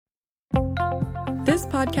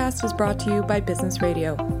This podcast is brought to you by Business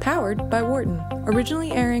Radio, powered by Wharton,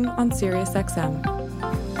 originally airing on SiriusXM.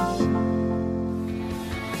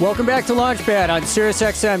 Welcome back to Launchpad on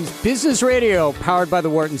SiriusXM's Business Radio, powered by the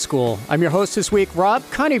Wharton School. I'm your host this week, Rob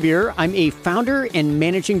Conybeer. I'm a founder and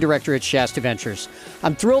managing director at Shasta Ventures.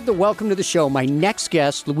 I'm thrilled to welcome to the show my next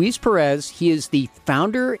guest, Luis Perez. He is the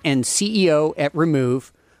founder and CEO at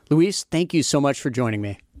Remove. Luis, thank you so much for joining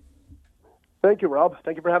me. Thank you, Rob.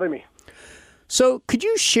 Thank you for having me. So could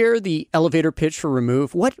you share the elevator pitch for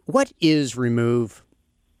Remove? What is Remove?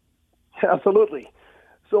 Absolutely.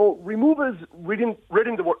 So Remove is ridding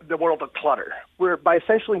the world of clutter. We're by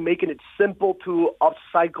essentially making it simple to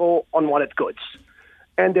upcycle unwanted goods.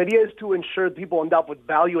 And the idea is to ensure people end up with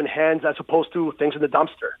value in hands as opposed to things in the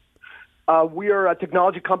dumpster. We are a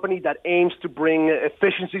technology company that aims to bring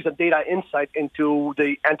efficiencies and data insight into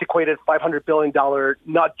the antiquated $500 billion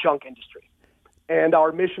not junk industry. And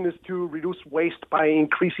our mission is to reduce waste by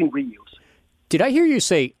increasing reuse. Did I hear you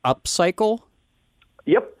say upcycle?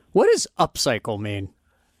 Yep. What does upcycle mean?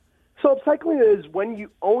 So upcycling is when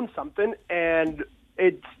you own something and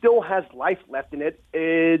it still has life left in it.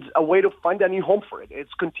 It's a way to find a new home for it.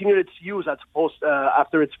 It's continued its use as opposed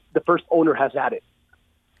after the first owner has had it.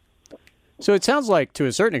 So it sounds like, to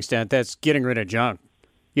a certain extent, that's getting rid of junk.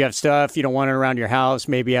 You have stuff, you don't want it around your house,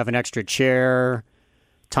 maybe you have an extra chair,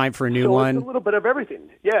 time for a new one. It's a little bit of everything.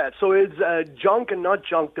 Yeah, so it's junk and not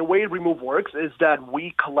junk. The way Remove works is that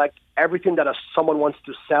we collect everything that someone wants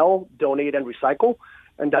to sell, donate, and recycle.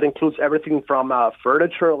 And that includes everything from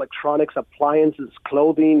furniture, electronics, appliances,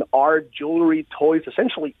 clothing, art, jewelry, toys,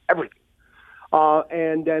 essentially everything.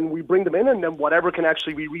 And then we bring them in, and then whatever can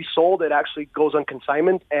actually be resold, it actually goes on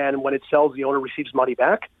consignment. And when it sells, the owner receives money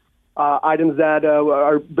back. Items that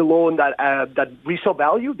are below in that resale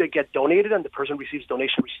value, they get donated, and the person receives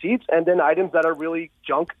donation receipts. And then items that are really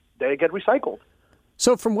junk, they get recycled.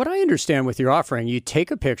 So from what I understand with your offering, you take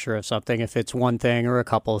a picture of something, if it's one thing or a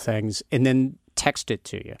couple of things, and then text it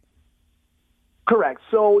to you. Correct.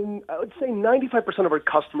 So I would say 95% of our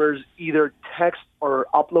customers either text or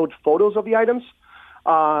upload photos of the items.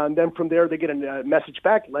 And then from there, they get a message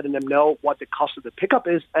back letting them know what the cost of the pickup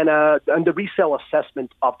is and the resale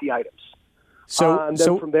assessment of the items. And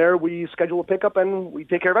then from there, we schedule a pickup and we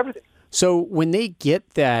take care of everything. So when they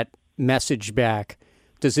get that message back,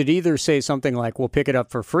 does it either say something like, we'll pick it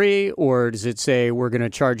up for free, or does it say, we're going to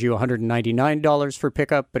charge you $199 for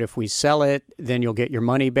pickup, but if we sell it, then you'll get your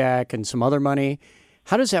money back and some other money?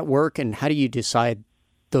 How does that work, and how do you decide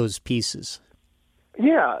those pieces?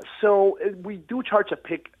 Yeah, so we do charge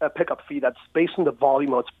a pickup fee that's based on the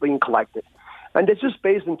volume of what's being collected. And it's just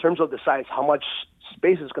based in terms of the size, how much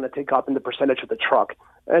space is going to take up in the percentage of the truck.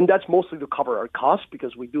 And that's mostly to cover our costs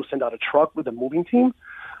because we do send out a truck with a moving team.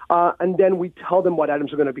 And then we tell them what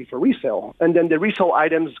items are going to be for resale. And then the resale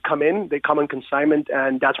items come in, they come in consignment,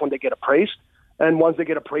 and that's when they get appraised. And once they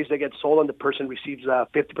get appraised, they get sold, and the person receives 50%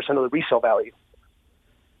 of the resale value.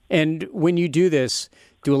 And when you do this,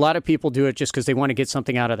 do a lot of people do it just because they want to get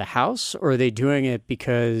something out of the house, or are they doing it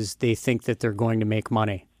because they think that they're going to make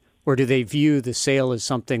money? Or do they view the sale as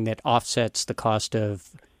something that offsets the cost of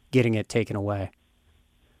getting it taken away?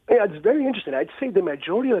 Yeah, it's very interesting. I'd say the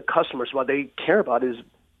majority of the customers, what they care about is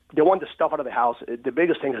they want the stuff out of the house. The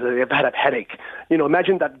biggest thing is that they've had a headache.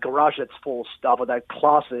 Imagine that garage that's full of stuff, or that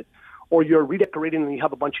closet, or you're redecorating and you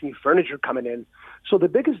have a bunch of new furniture coming in. So the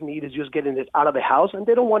biggest need is just getting it out of the house, and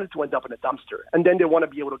they don't want it to end up in a dumpster. And then they want to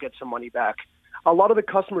be able to get some money back. A lot of the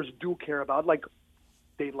customers do care about,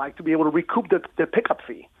 they like to be able to recoup the pickup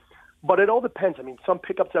fee. But it all depends. I mean, some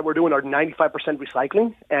pickups that we're doing are 95%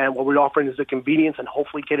 recycling, and what we're offering is the convenience and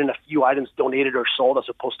hopefully getting a few items donated or sold as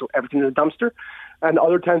opposed to everything in the dumpster. And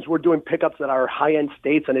other times we're doing pickups that are high-end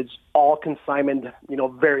states, and it's all consignment,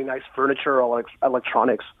 very nice furniture or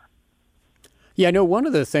electronics. Yeah, I know one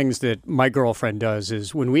of the things that my girlfriend does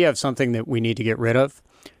is when we have something that we need to get rid of,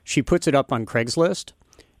 she puts it up on Craigslist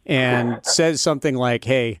and says something like,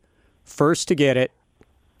 hey, first to get it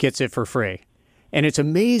gets it for free. And it's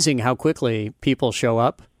amazing how quickly people show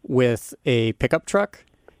up with a pickup truck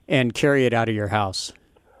and carry it out of your house.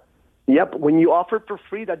 Yep. When you offer it for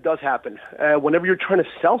free, that does happen. Whenever you're trying to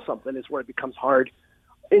sell something is where it becomes hard.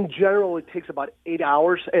 In general, it takes about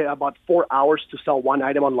 4 hours to sell one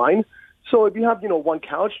item online. So if you have, one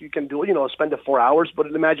couch, you can do it, spend the 4 hours. But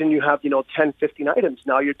imagine you have, 10, 15 items.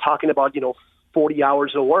 Now you're talking about, 40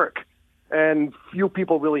 hours of work. And few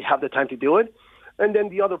people really have the time to do it. And then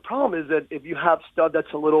the other problem is that if you have stuff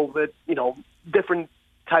that's a little bit, different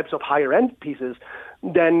types of higher end pieces,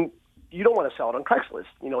 then you don't want to sell it on Craigslist.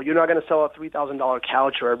 You're not going to sell a $3,000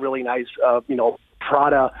 couch or a really nice,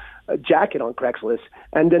 Prada jacket on Craigslist.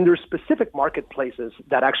 And then there's specific marketplaces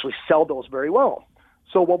that actually sell those very well.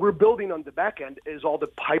 So what we're building on the back end is all the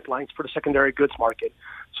pipelines for the secondary goods market.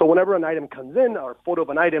 So whenever an item comes in, or a photo of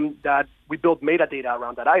an item, that we build metadata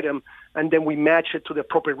around that item, and then we match it to the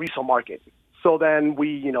appropriate resale market. So then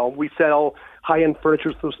we sell high-end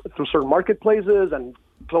furniture through certain marketplaces, and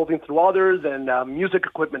clothing through others, and music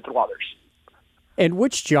equipment through others. And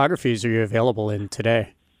which geographies are you available in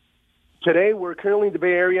today? Today, we're currently in the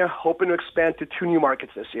Bay Area, hoping to expand to 2 new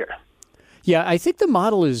markets this year. Yeah, I think the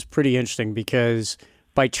model is pretty interesting because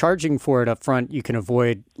by charging for it up front, you can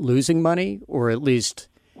avoid losing money, or at least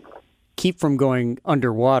keep from going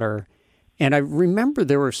underwater. And I remember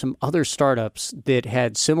there were some other startups that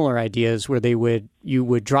had similar ideas where you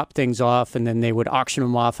would drop things off and then they would auction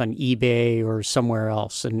them off on eBay or somewhere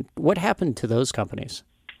else. And what happened to those companies?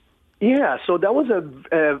 Yeah, so that was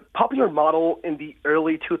a popular model in the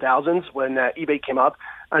early 2000s when eBay came up.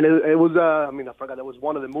 And it was, I forgot, that was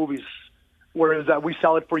one of the movies where it was, we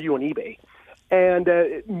sell it for you on eBay. And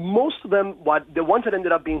most of them, the ones that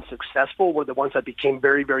ended up being successful were the ones that became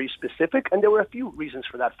very, very specific. And there were a few reasons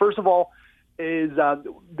for that. First of all, is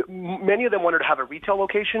many of them wanted to have a retail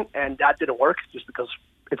location, and that didn't work just because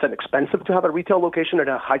it's inexpensive to have a retail location in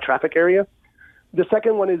a high traffic area. The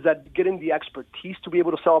second one is that getting the expertise to be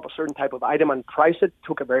able to sell up a certain type of item and price it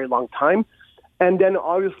took a very long time. And then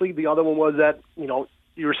obviously the other one was that,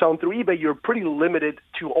 you're selling through eBay, you're pretty limited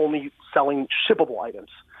to only selling shippable items.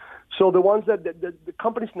 So the ones that the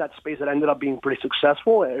companies in that space that ended up being pretty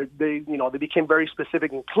successful, they became very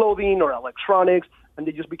specific in clothing or electronics, and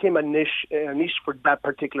they just became a niche for that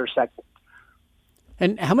particular segment.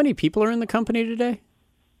 And how many people are in the company today?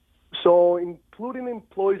 So including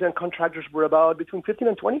employees and contractors, we're about between 15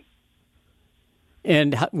 and 20.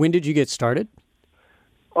 And when did you get started?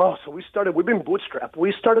 Oh, so we've been bootstrapped.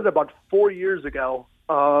 We started about 4 years ago.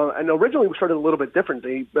 And originally we started a little bit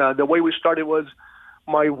differently. The way we started was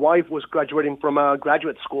my wife was graduating from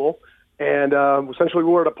graduate school, and essentially we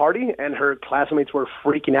were at a party, and her classmates were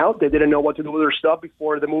freaking out. They didn't know what to do with their stuff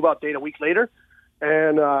before the move-out date a week later.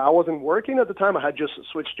 And I wasn't working at the time. I had just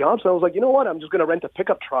switched jobs. So I was like, you know what? I'm just going to rent a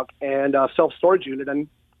pickup truck and self-storage unit and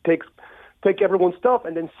take everyone's stuff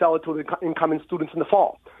and then sell it to the incoming students in the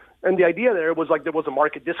fall. And the idea there was like there was a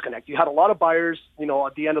market disconnect. You had a lot of buyers,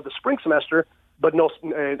 at the end of the spring semester, but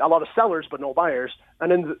a lot of sellers, but no buyers.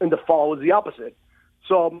 And then in the fall was the opposite.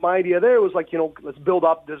 So my idea there was like, let's build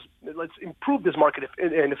up let's improve this market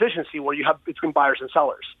in efficiency where you have between buyers and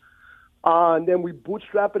sellers. And then we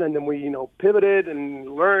bootstrapped it, and then we, pivoted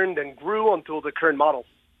and learned and grew until the current model.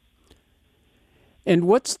 And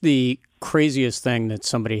what's the craziest thing that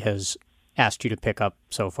somebody has asked you to pick up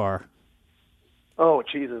so far? Oh,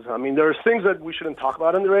 Jesus. There's things that we shouldn't talk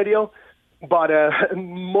about on the radio, but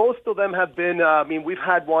most of them have been, we've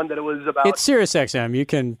had one that it was about... It's Sirius XM. You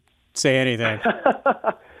can say anything.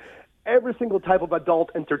 Every single type of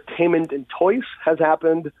adult entertainment and toys has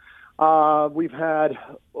happened. We've had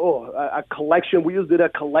a collection. We just did a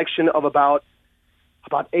collection of about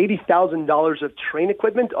 $80,000 of train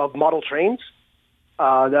equipment, of model trains,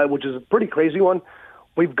 which is a pretty crazy one.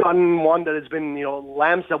 We've gotten one that has been,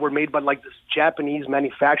 lamps that were made by like this Japanese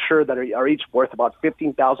manufacturer that are each worth about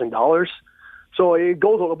 $15,000. So it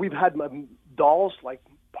goes. We've had dolls, like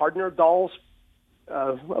partner dolls,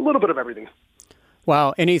 a little bit of everything.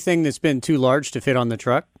 Wow. Anything that's been too large to fit on the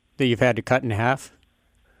truck that you've had to cut in half?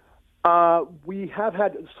 We have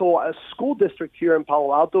had, a school district here in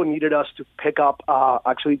Palo Alto needed us to pick up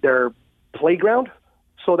actually their playground.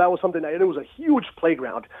 So that was something, and it was a huge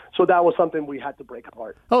playground. So that was something we had to break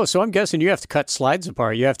apart. Oh, so I'm guessing you have to cut slides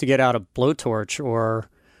apart. You have to get out a blowtorch or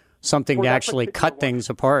something to actually cut things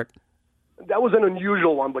apart. That was an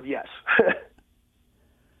unusual one, but yes.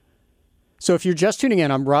 So if you're just tuning in,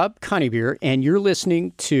 I'm Rob Conybeer, and you're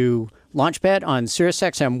listening to Launchpad on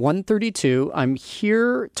SiriusXM 132. I'm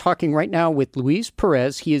here talking right now with Luis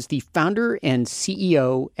Perez. He is the founder and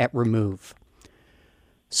CEO at Remove.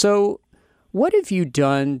 So what have you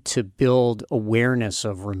done to build awareness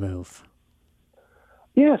of Remove?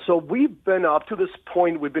 Yeah, so we've been, up to this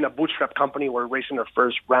point, we've been a bootstrap company. We're raising our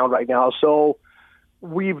first round right now. So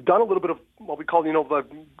we've done a little bit of what we call, the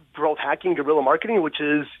growth hacking, guerrilla marketing, which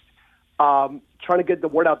is trying to get the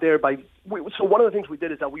word out there. So one of the things we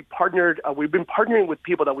did is that we've been partnering with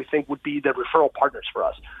people that we think would be the referral partners for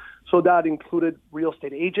us. So that included real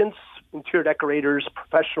estate agents, interior decorators,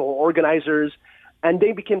 professional organizers, and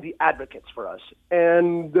they became the advocates for us.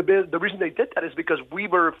 And the reason they did that is because we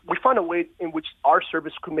found a way in which our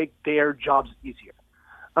service could make their jobs easier.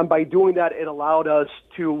 And by doing that, it allowed us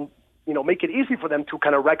to, make it easy for them to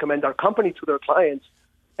kind of recommend our company to their clients.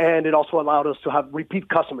 And it also allowed us to have repeat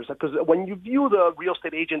customers, because when you view the real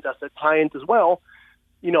estate agent as a client as well,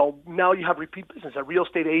 now you have repeat business. A real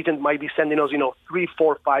estate agent might be sending us, 3,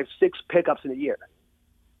 4, 5, 6 pickups in a year.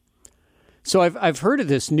 So I've heard of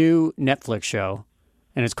this new Netflix show,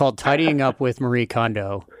 and it's called Tidying Up with Marie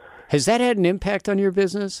Kondo. Has that had an impact on your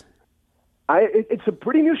business? It's a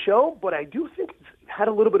pretty new show, but I do think it's had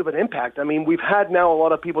a little bit of an impact. I mean, we've had now a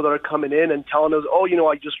lot of people that are coming in and telling us,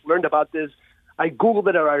 I just learned about this. I Googled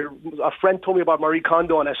it, or a friend told me about Marie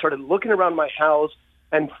Kondo, and I started looking around my house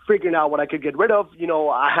and figuring out what I could get rid of.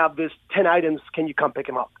 I have this 10 items. Can you come pick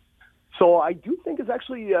them up? So I do think it's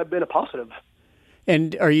actually been a positive.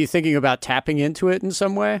 And are you thinking about tapping into it in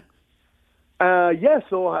some way? Yeah,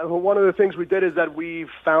 so one of the things we did is that we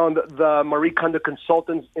found the Marie Kondo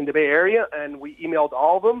consultants in the Bay Area, and we emailed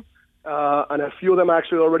all of them, and a few of them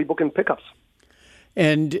actually already booking pickups.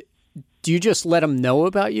 And do you just let them know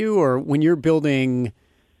about you, or when you're building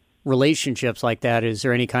relationships like that, is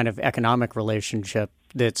there any kind of economic relationship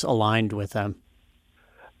that's aligned with them?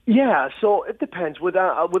 Yeah, so it depends. With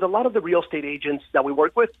a lot of the real estate agents that we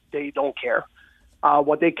work with, they don't care.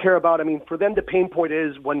 What they care about, for them, the pain point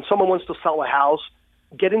is when someone wants to sell a house,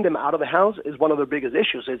 getting them out of the house is one of their biggest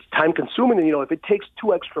issues. It's time consuming, and if it takes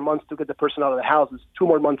 2 extra months to get the person out of the house, it's 2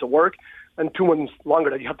 more months of work and 2 months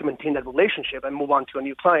longer that you have to maintain that relationship and move on to a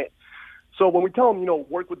new client. So when we tell them,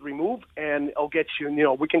 work with Remove, and I'll get you,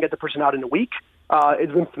 we can get the person out in a week,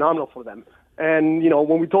 it's been phenomenal for them. And,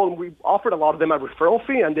 when we told them, we offered a lot of them a referral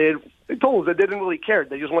fee, and they told us that they didn't really care.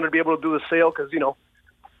 They just wanted to be able to do the sale because,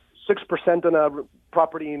 6% on a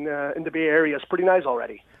property in the Bay Area is pretty nice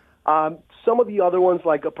already. Some of the other ones,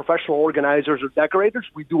 like professional organizers or decorators,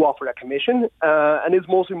 we do offer a commission, and it's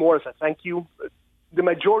mostly more as a thank you. The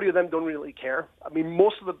majority of them don't really care.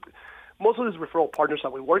 Most of these referral partners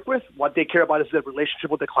that we work with, what they care about is the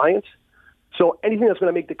relationship with the client. So anything that's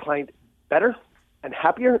going to make the client better and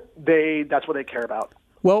happier, that's what they care about.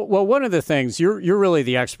 Well, one of the things, you're really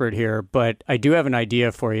the expert here, but I do have an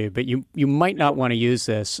idea for you, but you might not want to use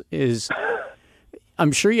this, is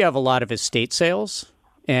I'm sure you have a lot of estate sales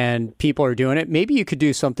and people are doing it. Maybe you could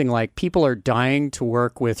do something like people are dying to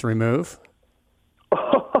work with Remove.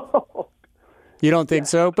 You don't think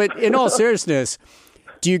so? But in all seriousness,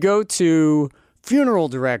 do you go to funeral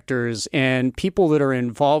directors and people that are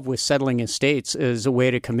involved with settling estates as a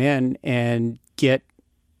way to come in and get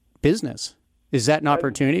business? Is that an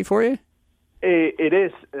opportunity for you? It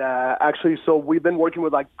is, actually. So we've been working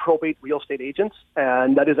with probate real estate agents,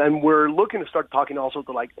 and we're looking to start talking also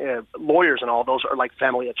to lawyers and all those, or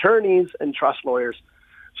family attorneys and trust lawyers.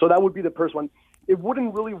 So that would be the first one. It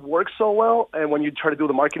wouldn't really work so well, and when you try to do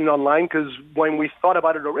the marketing online, because when we thought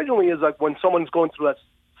about it originally, is when someone's going through that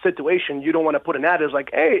situation, you don't want to put an ad as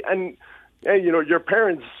hey, your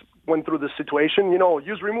parents went through this situation,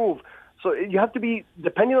 use Remove. So you have to be,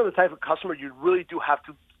 depending on the type of customer, you really do have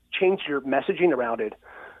to change your messaging around it.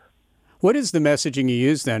 What is the messaging you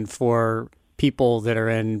use then for people that are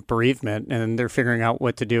in bereavement and they're figuring out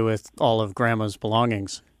what to do with all of grandma's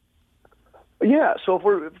belongings? Yeah, so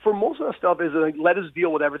for most of the stuff is let us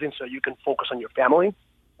deal with everything so you can focus on your family.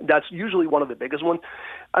 That's usually one of the biggest ones.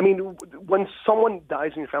 When someone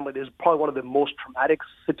dies in your family, it is probably one of the most traumatic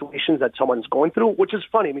situations that someone's going through, which is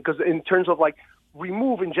funny because in terms of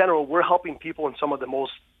Remove in general, we're helping people in some of the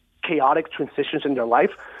most chaotic transitions in their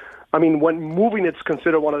life. When moving, it's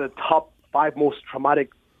considered one of the top 5 most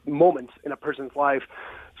traumatic moments in a person's life.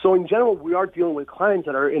 So in general, we are dealing with clients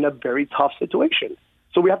that are in a very tough situation.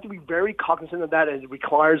 So we have to be very cognizant of that, and it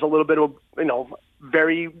requires a little bit of,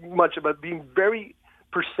 very much about being very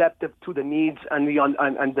perceptive to the needs and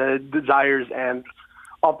the desires and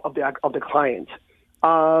of the client.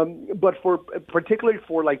 But particularly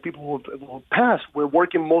for people who pass, we're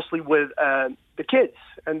working mostly with the kids,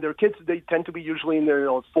 and their kids, they tend to be usually in their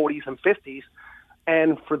 40s and 50s,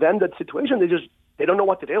 and for them that situation, they don't know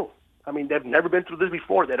what to do. They've never been through this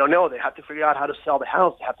before. They don't know. They have to figure out how to sell the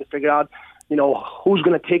house. They have to figure out who's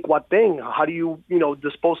going to take what thing. How do you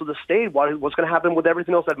dispose of the estate? What's going to happen with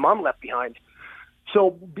everything else that mom left behind?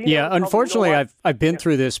 So unfortunately, I've been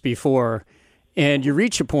through this before. And you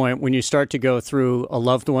reach a point when you start to go through a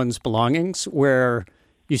loved one's belongings where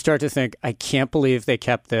you start to think, I can't believe they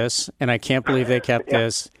kept this, and I can't believe they kept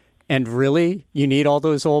this. And really, you need all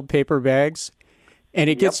those old paper bags? And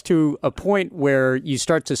it gets to a point where you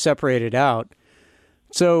start to separate it out.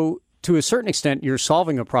 So to a certain extent, you're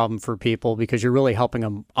solving a problem for people because you're really helping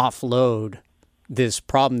them offload this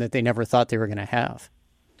problem that they never thought they were going to have.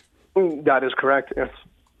 That is correct, yes.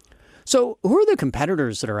 So who are the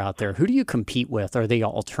competitors that are out there? Who do you compete with? Are they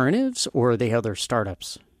alternatives or are they other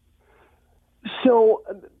startups? So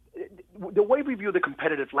the way we view the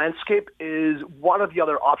competitive landscape is one of the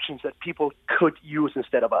other options that people could use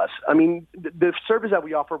instead of us. I mean, the service that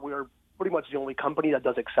we offer, we're pretty much the only company that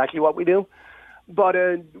does exactly what we do. But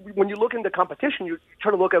when you look into competition, you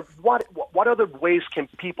try to look at what other ways can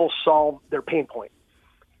people solve their pain point.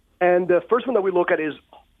 And the first one that we look at is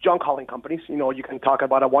junk hauling companies. You know, you can talk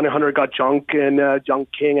about a 1-800-GOT-JUNK and Junk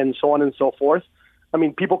King and so on and so forth. I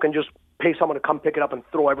mean, people can just pay someone to come pick it up and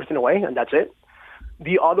throw everything away, and that's it.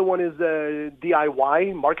 The other one is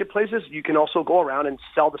DIY marketplaces. You can also go around and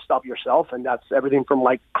sell the stuff yourself, and that's everything from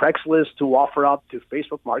like Craigslist to OfferUp to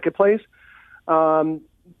Facebook Marketplace.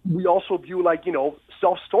 We also view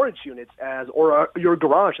self-storage units or your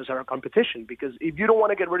garage as our competition, because if you don't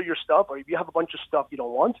want to get rid of your stuff, or if you have a bunch of stuff you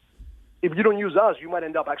don't want, if you don't use us, you might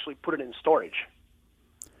end up actually putting it in storage.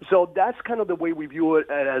 So that's kind of the way we view it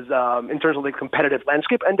as in terms of the competitive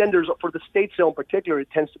landscape. And then there's, for the state sale in particular, it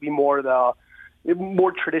tends to be more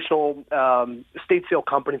traditional state sale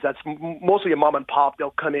companies. That's mostly a mom and pop.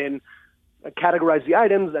 They'll come in, categorize the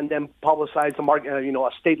items, and then publicize a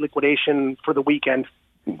state liquidation for the weekend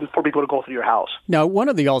for people to go through your house. Now, one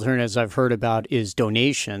of the alternatives I've heard about is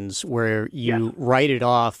donations, where you write it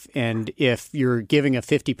off, and if you're giving a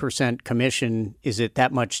 50% commission, is it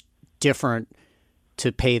that much different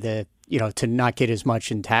to pay to not get as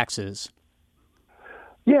much in taxes?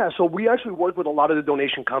 Yeah, so we actually work with a lot of the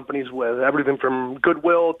donation companies, with everything from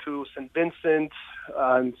Goodwill to St. Vincent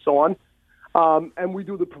and so on. And we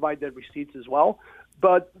do provide the receipts as well.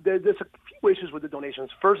 But there's a few issues with the donations.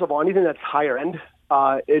 First of all, anything that's higher end,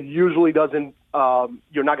 it usually doesn't,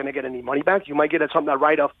 you're not going to get any money back. You might get something that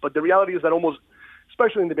write-off, but the reality is that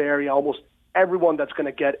especially in the Bay Area, almost everyone that's going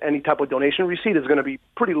to get any type of donation receipt is going to be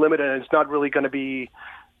pretty limited, and it's not really going to be,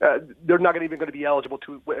 they're not even going to be eligible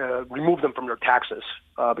to remove them from their taxes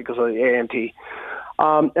because of the AMT.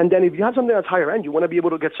 And then if you have something that's higher end, you want to be able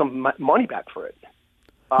to get some money back for it.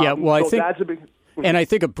 I think that's a big... And I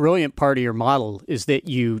think a brilliant part of your model is that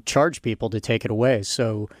you charge people to take it away.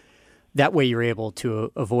 So that way you're able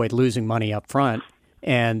to avoid losing money up front,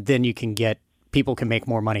 and then people can make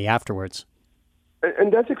more money afterwards.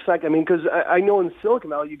 And that's exactly, because I know in Silicon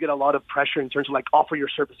Valley you get a lot of pressure in terms of offer your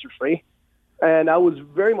service for free. And I was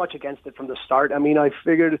very much against it from the start. I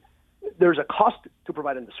figured there's a cost to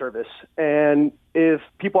providing the service. And if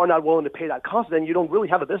people are not willing to pay that cost, then you don't really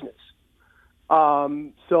have a business.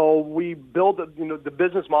 So we build the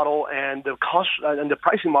business model and the cost and the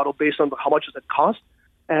pricing model based on how much does it cost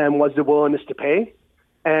and what's the willingness to pay.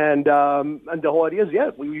 And the whole idea is,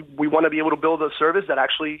 we want to be able to build a service that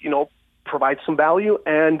actually, provides some value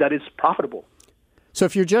and that is profitable. So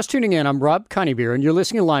if you're just tuning in, I'm Rob Coneybeer, and you're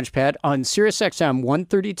listening to Launchpad on SiriusXM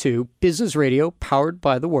 132, Business Radio, powered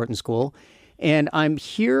by the Wharton School. And I'm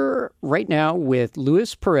here right now with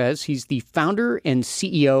Luis Perez. He's the founder and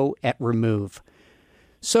CEO at Remove.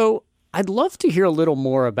 So I'd love to hear a little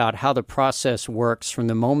more about how the process works from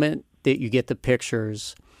the moment that you get the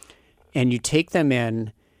pictures and you take them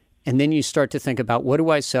in, and then you start to think about, what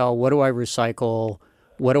do I sell? What do I recycle?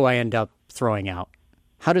 What do I end up throwing out?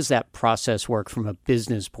 How does that process work from a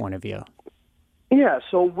business point of view? Yeah,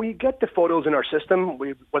 so we get the photos in our system,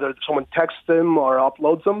 whether someone texts them or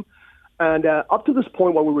uploads them. And up to this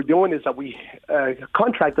point, what we were doing is that we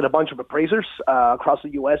contracted a bunch of appraisers across the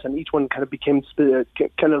U.S., and each one kind of became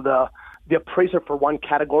kind of the appraiser for one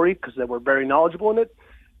category because they were very knowledgeable in it.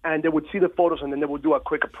 And they would see the photos, and then they would do a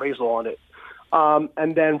quick appraisal on it.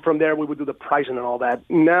 And then from there, we would do the pricing and all that.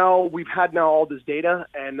 Now, we've had all this data,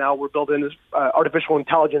 and now we're building this artificial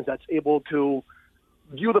intelligence that's able to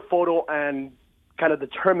view the photo and kind of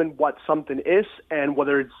determine what something is and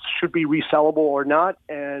whether it should be resellable or not,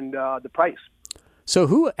 and the price. So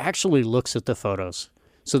who actually looks at the photos?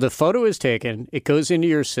 So the photo is taken, it goes into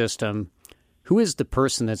your system. Who is the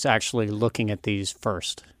person that's actually looking at these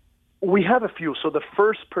first? We have a few. So the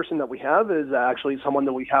first person that we have is actually someone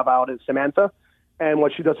that we have out is Samantha. And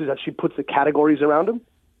what she does is that she puts the categories around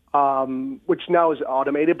them, which now is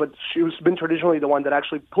automated, but she's been traditionally the one that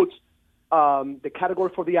actually puts the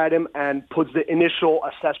category for the item and puts the initial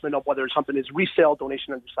assessment of whether something is resale,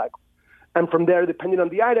 donation, and recycle. And from there, depending on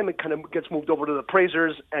the item, it kind of gets moved over to the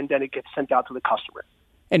appraisers, and then it gets sent out to the customer.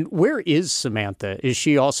 And where is Samantha? Is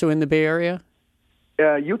she also in the Bay Area?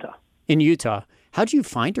 Utah. In Utah. How'd you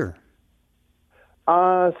find her?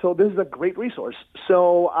 So this is a great resource.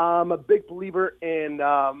 So I'm a big believer in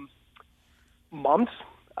moms.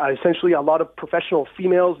 Essentially, a lot of professional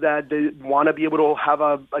females that they want to be able to have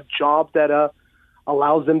a job that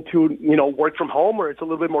allows them to, work from home, or it's a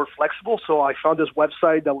little bit more flexible. So I found this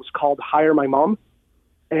website that was called Hire My Mom.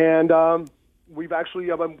 And we've actually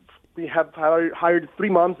We have hired 3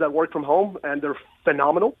 moms that work from home, and they're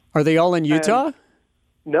phenomenal. Are they all in Utah?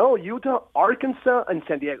 No, Utah, Arkansas, and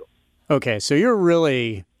San Diego. Okay, so you're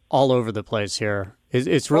really all over the place here.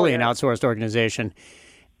 It's really an outsourced organization.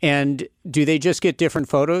 And do they just get different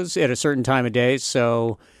photos at a certain time of day?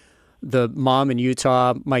 So the mom in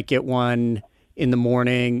Utah might get one in the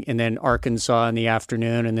morning, and then Arkansas in the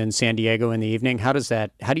afternoon, and then San Diego in the evening. How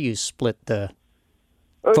do you split the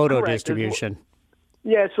photo distribution?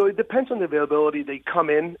 Yeah, so it depends on the availability. They come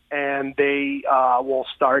in and they will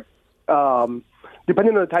start,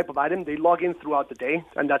 depending on the type of item, they log in throughout the day,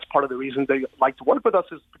 and that's part of the reason they like to work with us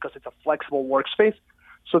is because it's a flexible workspace.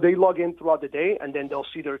 So they log in throughout the day, and then they'll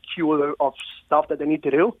see their queue of stuff that they need to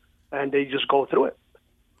do, and they just go through it.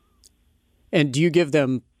 And do you give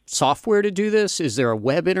them software to do this? Is there a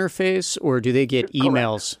web interface, or do they get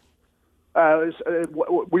emails?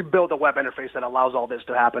 We built a web interface that allows all this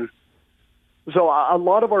to happen. So a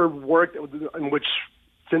lot of our work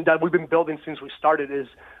that we've been building since we started is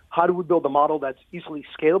how do we build a model that's easily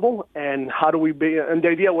scalable, and and the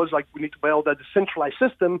idea was we need to build a decentralized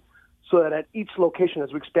system so that at each location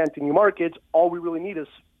as we expand to new markets, all we really need is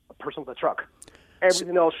a person with a truck.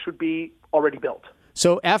 Everything else should be already built.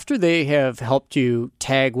 So after they have helped you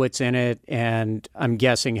tag what's in it, and I'm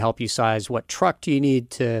guessing help you size what truck do you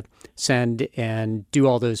need to send and do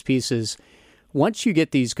all those pieces, once you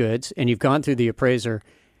get these goods and you've gone through the appraiser,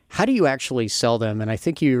 how do you actually sell them? And I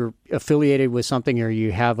think you're affiliated with something, or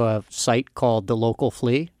you have a site called The Local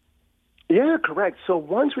Flea? Yeah, correct. So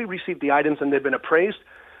once we receive the items and they've been appraised,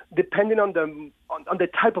 depending on the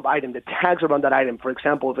type of item, the tags around that item, for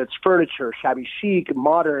example, if it's furniture, shabby chic,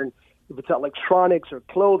 modern, if it's electronics or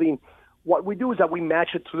clothing, what we do is that we match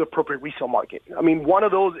it to the appropriate resale market. I mean, one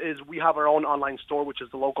of those is we have our own online store, which is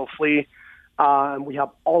The Local Flea. And we have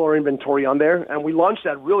all our inventory on there. And we launched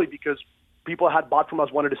that really because people had bought from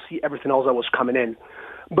us, wanted to see everything else that was coming in.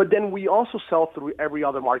 But then we also sell through every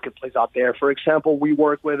other marketplace out there. For example, we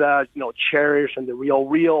work with Cherish and The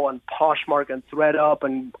Real and Poshmark and ThreadUp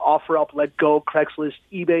and OfferUp, LetGo, Craigslist,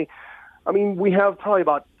 eBay. I mean,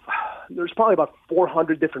 there's probably about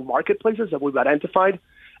 400 different marketplaces that we've identified,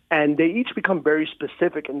 and they each become very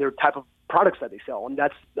specific in their type of products that they sell. And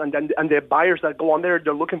the buyers that go on there,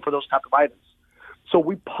 they're looking for those type of items. So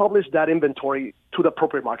we publish that inventory to the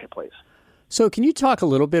appropriate marketplace. So can you talk a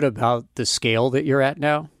little bit about the scale that you're at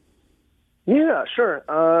now? Yeah, sure.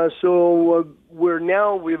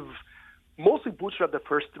 We've mostly bootstrapped the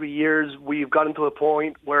first 3 years. We've gotten to a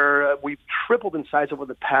point where we've tripled in size over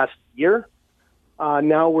the past year.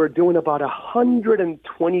 Now we're doing about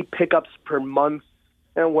 120 pickups per month,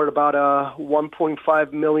 and we're about a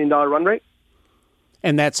 $1.5 million run rate.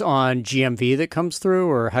 And that's on GMV that comes through,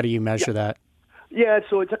 or how do you measure that? Yeah,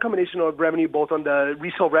 so it's a combination of revenue, both on the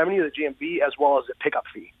resale revenue, the GMV, as well as the pickup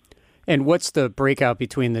fee. And what's the breakout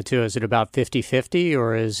between the two? Is it about 50-50,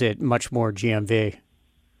 or is it much more GMV?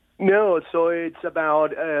 No, so it's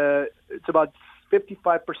about 55%,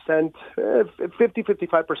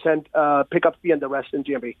 55% pickup fee, and the rest in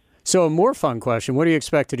GMV. So a more fun question, what do you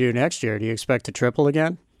expect to do next year? Do you expect to triple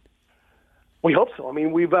again? We hope so. I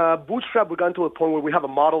mean, we've bootstrapped. We've gotten to a point where we have a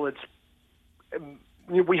model that's,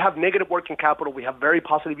 we have negative working capital. We have very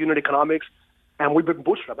positive unit economics, and we've been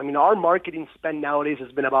bootstrapped. I mean, our marketing spend nowadays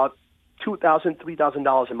has been about $2,000,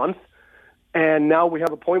 $3,000 a month. And now we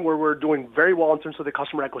have a point where we're doing very well in terms of the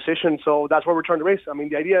customer acquisition. So that's where we're trying to race. I mean,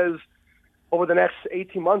 the idea is over the next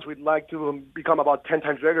 18 months, we'd like to become about 10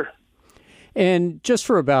 times bigger. And just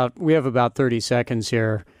we have about 30 seconds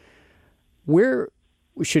here. Where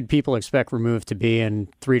should people expect Remove to be in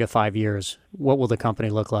 3 to 5 years? What will the company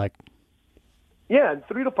look like? Yeah, in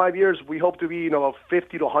 3 to 5 years, we hope to be,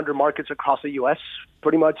 50 to 100 markets across the U.S.,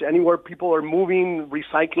 pretty much anywhere people are moving,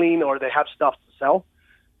 recycling, or they have stuff to sell.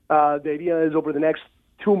 The idea is over the next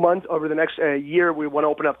 2 months, over the next year, we want to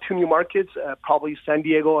open up 2 new markets, probably San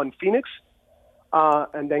Diego and Phoenix,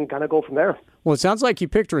 and then kind of go from there. Well, it sounds like you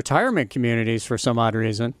picked retirement communities for some odd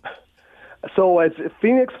reason. So it's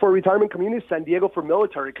Phoenix for retirement communities, San Diego for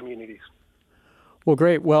military communities. Well,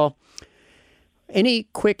 great. Well, any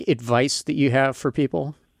quick advice that you have for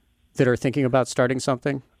people that are thinking about starting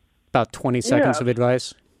something? About 20 seconds of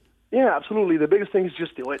advice? Yeah, absolutely. The biggest thing is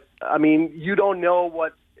just do it. I mean, you don't know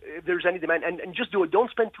if there's any demand, and just do it.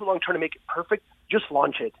 Don't spend too long trying to make it perfect. Just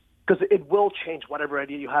launch it, because it will change. Whatever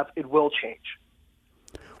idea you have, it will change.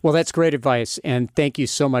 Well, that's great advice, and thank you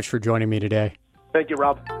so much for joining me today. Thank you,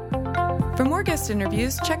 Rob. For more guest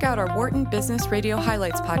interviews, check out our Wharton Business Radio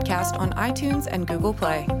Highlights podcast on iTunes and Google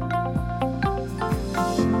Play.